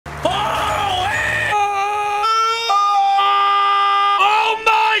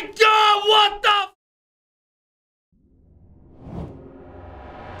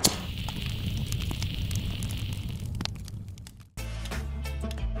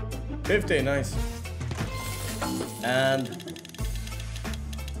50, nice. And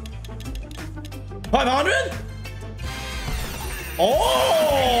 500?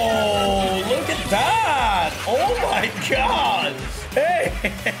 Oh, look at that! Oh my god! Hey,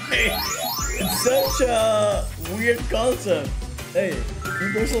 it's such a weird concept. Hey,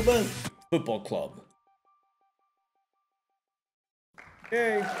 universal best football club.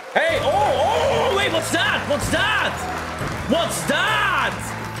 Hey, hey! Oh, wait, what's that? What's that? What's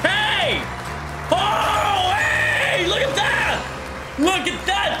that? Hey! Oh, hey! Look at that! Look at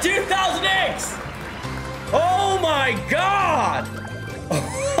that! 2000X! Oh my god!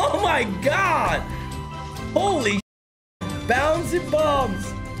 Oh my god! Holy Bouncy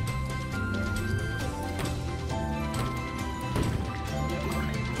Bombs!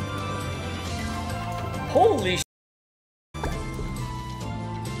 Holy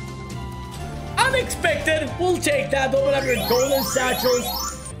unexpected! We'll take that. Open up your golden satchels.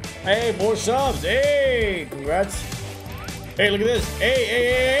 Hey, more subs. Hey, congrats. Hey, look at this. Hey, hey,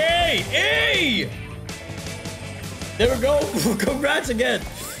 hey, hey, hey! There we go. Congrats again.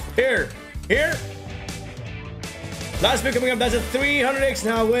 Here. Last pick coming up. That's a 300X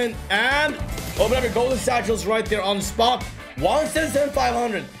now win. And open up your golden satchels right there on the spot.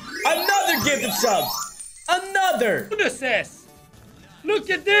 177,500. Another gifted subs. Another. Look at this. Look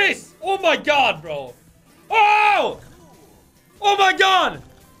at this. Oh my god, bro. Oh! Oh my god.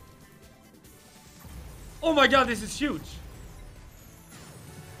 Oh my god, this is huge.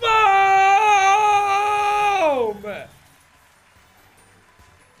 Boom!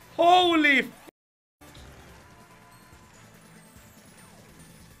 Holy f.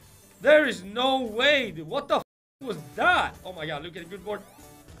 There is no way, dude. What the f was that? Oh my god, look at the good board.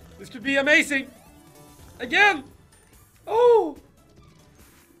 This could be amazing. Again. Oh.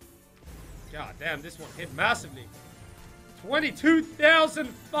 God damn, this one hit massively.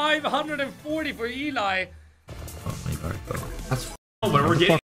 22,540 for Eli. Oh my god, bro. That's where we're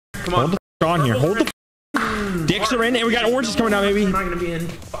getting. Come on. Hold the on here. Hold the dicks are in, and we got oranges coming out, maybe. I'm not gonna be in.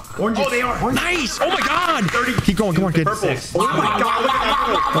 Oranges. Oh, they are. Nice! Oh my god! 30. Keep going, come on, kid. Purples. Oh my god! Look at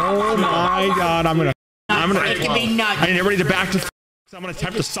that. Oh my god! I'm gonna. I need everybody to back to. I'm gonna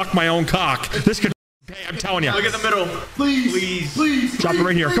have to suck my own cock. This could. Hey, I'm telling you. Look at the middle. Please. Drop it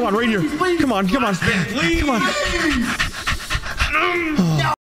right here. Come on, right here. Come on. Come on.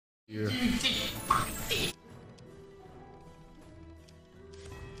 Oh.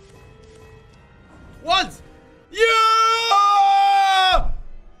 Once! Yeah!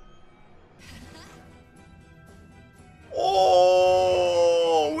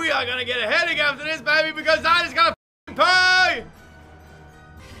 Oh, we are gonna get a headache after this, baby, because that is gonna pay!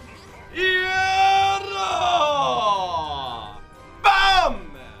 Yeah!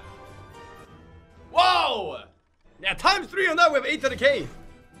 Bam! Wow! Yeah, times 3 on that, we have 8 to the K.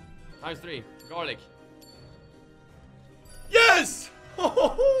 Times 3, garlic. Yes!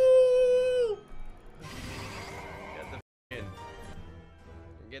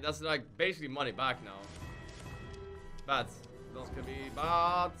 Okay, that's like basically money back now. Bats. Those could be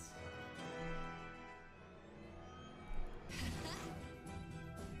bats.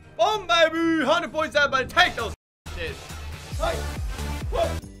 Boom, baby! 100 points out, but take those shit. Hey. Whoa.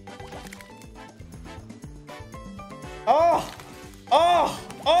 Oh,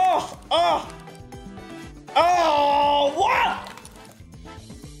 what?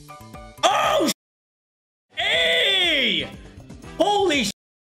 Oh, hey! Holy sh!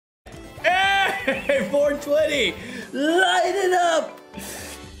 Hey, 420! Light it up!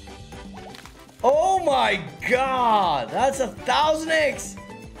 Oh my god! That's 1,000X!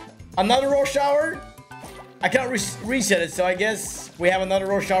 Another roll shower? I can't reset it, so I guess we have another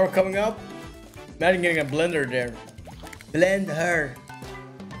roll shower coming up. Imagine getting a blender there. Blend her.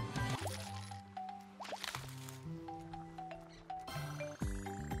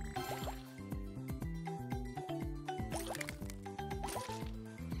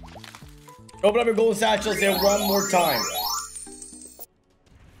 Open up your golden satchels there one more time.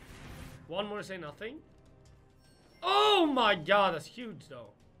 One more to say nothing. Oh my god, that's huge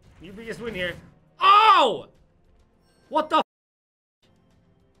though. Your biggest win here. Oh! What the f?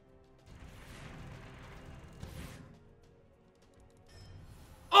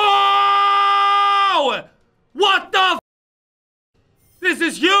 Oh! What the f? This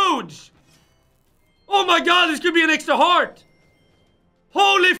is huge! Oh my god, this could be an extra heart!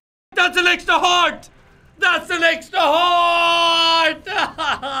 Holy f, that's an extra heart! That's an extra heart!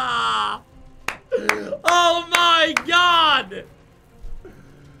 Oh my god!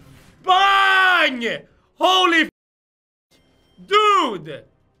 Bang! Holy f, dude!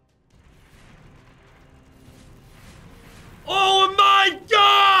 Oh my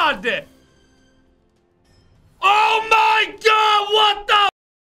god! god! Oh my god! What the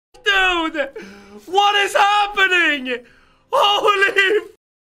dude? What is happening? Holy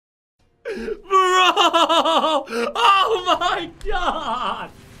bro! Oh my god!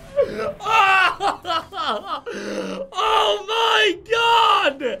 Oh my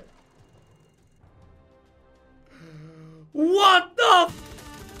god! What the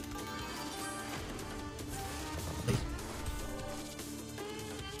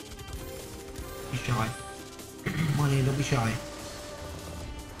Be shy. Come on in, don't be shy.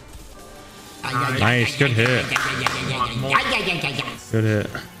 Nice, good hit. Good hit.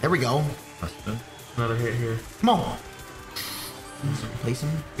 There we go. Another hit here. Come on. Place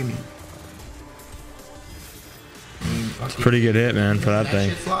him. Give me. Pretty good hit, man, for that thing.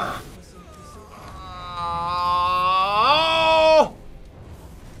 Shit fly. Oh!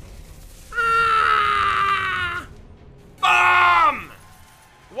 Bomb!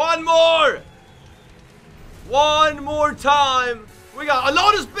 One more! One more time. We got a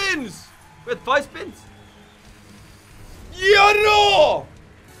lot of spins. We had 5 spins. Yarrow!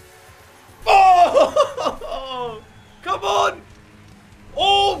 Oh! Come on!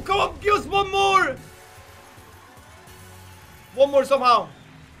 Oh, come on, give us one more! One more somehow.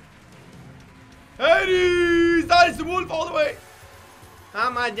 Hades! That is the wolf all the way. How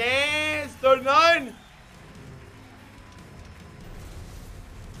much is 39?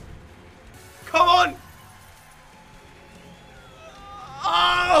 Come on!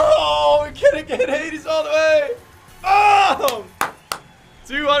 Oh, we can't get Hades all the way. Oh!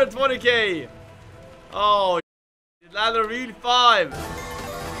 220k. Oh, it landed a real 5.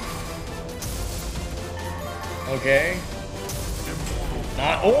 Okay.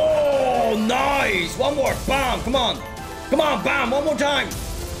 Oh, nice. One more. Bam. Come on. Come on, bam. One more time.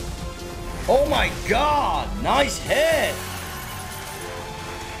 Oh my god. Nice hit.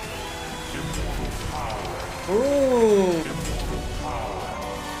 Ooh.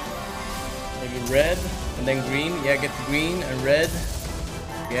 Maybe red and then green. Yeah, get the green and red.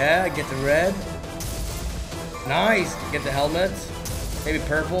 Yeah, get the red. Nice. Get the helmet. Maybe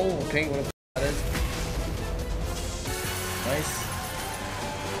purple or pink, whatever that is. Nice.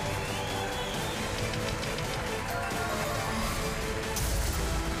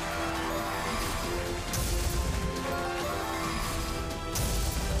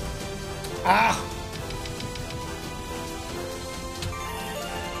 Ah!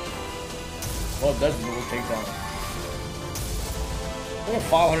 Well, that's a little takedown. What a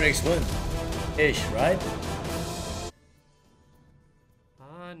 500x win. Ish, right?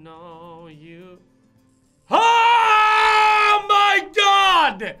 I know you. Oh my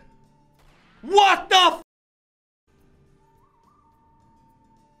god! What the f?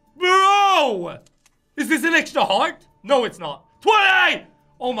 Bro! Is this an extra heart? No, it's not. 20!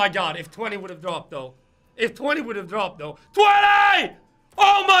 Oh my god, if 20 would have dropped though. If 20 would have dropped though. 20!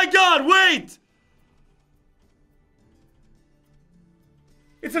 Oh my god, wait!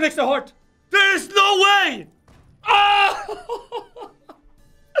 It's an extra heart. There is no way! Oh!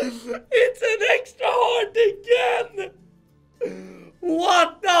 It's an extra heart again!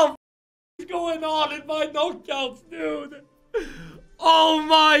 What the f is going on in my knockouts, dude? Oh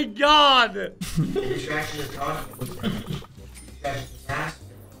my god!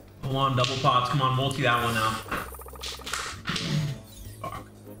 Come on, double pots. Come on, multi that one now. Fuck.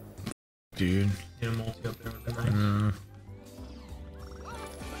 Dude. Get a multi up there with the knife.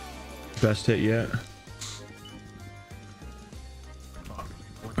 Best hit yet.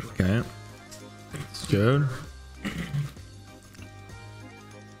 Okay. It's good.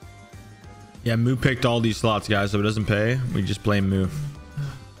 Yeah, Moo picked all these slots, guys, so if it doesn't pay, we just blame Moo.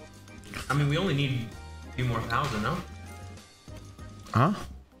 I mean, we only need a few more thousand, no? Huh?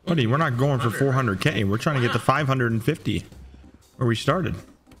 Buddy, we're not going for 400k. We're trying to get to 550 where we started.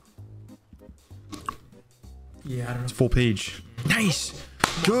 Yeah, I don't know. It's full page. Nice.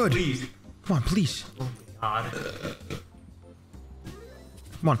 Good. Please. Come on, please. Oh my god.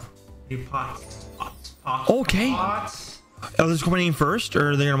 Come on. Need pots. Pots. Pots. Okay. Pots. Oh, this is coming in first, or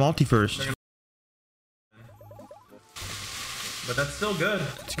are they gonna multi first? But that's still good.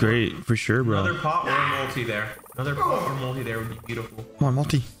 It's great for sure, bro. Another pot or a multi there. Another pot or multi there would be beautiful. Come on,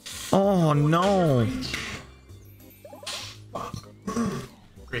 multi. Oh no.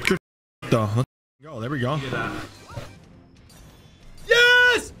 Great. Though. Let's go. There we go. Do that.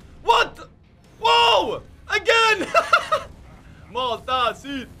 Yes! What? The? Whoa! Again! Malta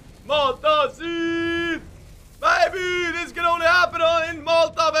seed! Malta seed! Baby! This can only happen in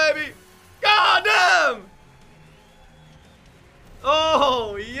Malta, baby! God damn!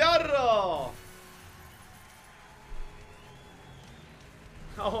 Oh, yarra!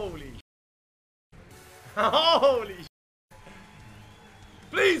 Holy. Holy.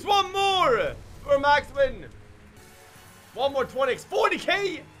 Please, one more for a max win. One more 20x.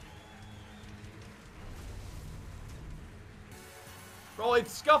 40k. Bro,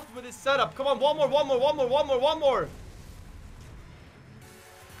 it's scuffed with this setup. Come on, one more.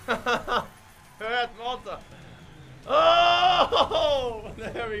 That's Malta. Oh,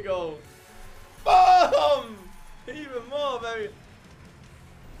 there we go. Boom! Even more, baby.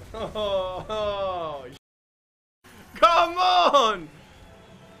 Oh, come on!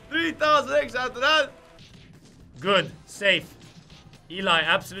 3,000x after that. Good. Safe. Eli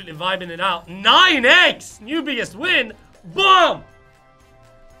absolutely vibing it out. 9x! New biggest win. Boom!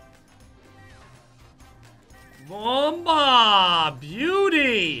 Bomba!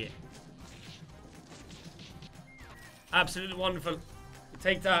 Beauty! Absolutely wonderful.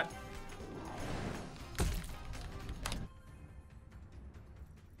 Take that.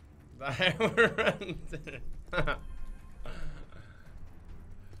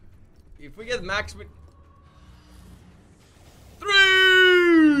 If we get max win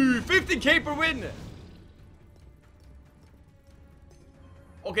 50k per win.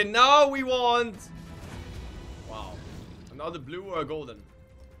 Okay, now we want, wow, another blue or a golden.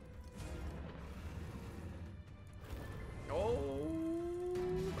 Oh,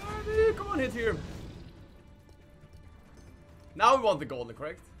 baby, come on, hit here. Now we want the golden,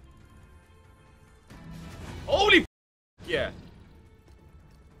 correct? Holy yeah.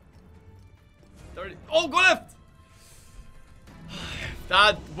 30. Oh, go left.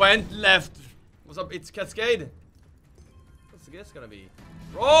 That went left. What's up? It's Cascade. What's the guess gonna be?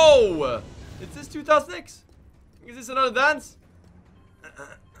 Bro! Is this 2006? Is this another dance? It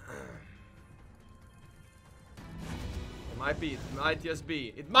might be. It might just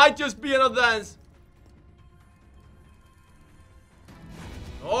be. It might just be another dance.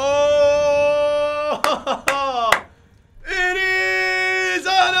 Oh! It is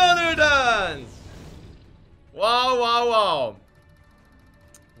another dance. Wow, wow, wow.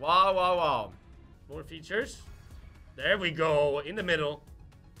 Wow, wow, wow. More features. There we go. In the middle.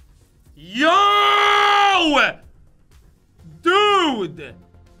 Yo! Dude!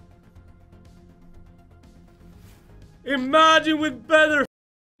 Imagine with better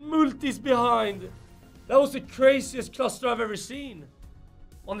multis behind. That was the craziest cluster I've ever seen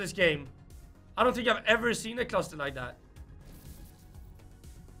on this game. I don't think I've ever seen a cluster like that.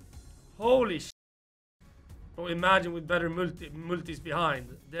 Holy shit. Bro, imagine with better multis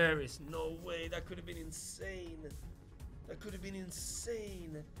behind. There is no way. That could have been insane. That could have been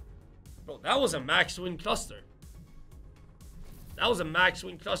insane. Bro, that was a max win cluster. That was a max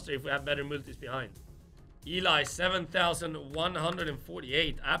win cluster if we had better multis behind. Eli,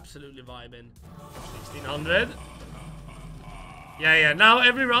 7,148. Absolutely vibing. 1,600. Yeah. Now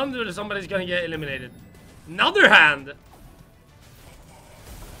every round somebody's gonna get eliminated. Another hand.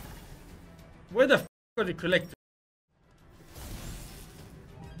 Where the f are the collectors?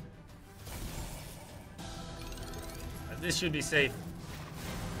 This should be safe.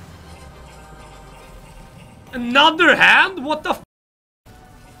 Another hand? What the f?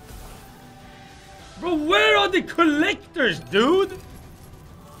 Bro, where are the collectors, dude?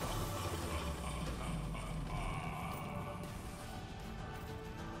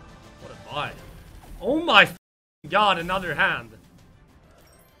 What a buy. Oh my god, another hand.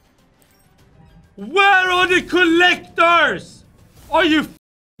 Where are the collectors? Are you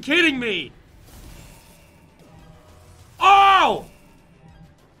kidding me? Oh!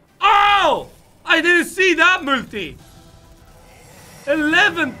 Oh! I didn't see that multi.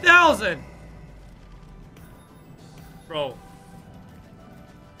 11,000. Bro.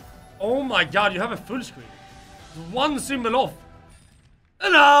 Oh my god, you have a full screen. One symbol off.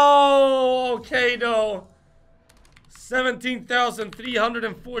 No! Okay, no.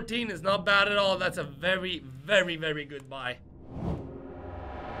 17,314 is not bad at all. That's a very, very, very good buy.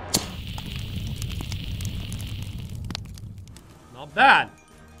 Not bad.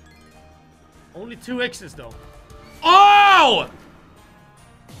 Only 2 X's though. Oh!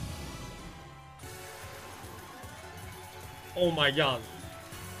 Oh my god.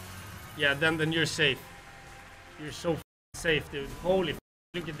 Yeah, then you're safe. You're so safe, dude. Holy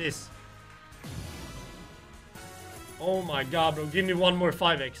look at this. Oh my god, bro. Give me one more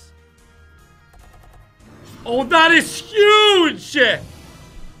 5x. Oh, that is huge!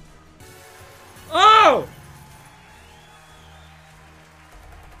 Oh!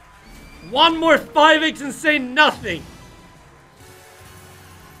 One more 5x and say nothing.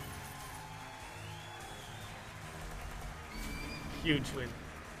 Huge win.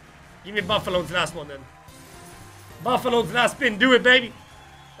 Give me Buffalo's last one then. Buffalo's last spin. Do it, baby.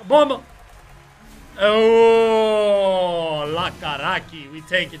 Bomba. Oh, Lakaraki. We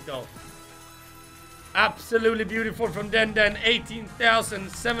take it though. Absolutely beautiful from Den Den.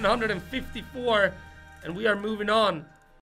 18,754. And we are moving on.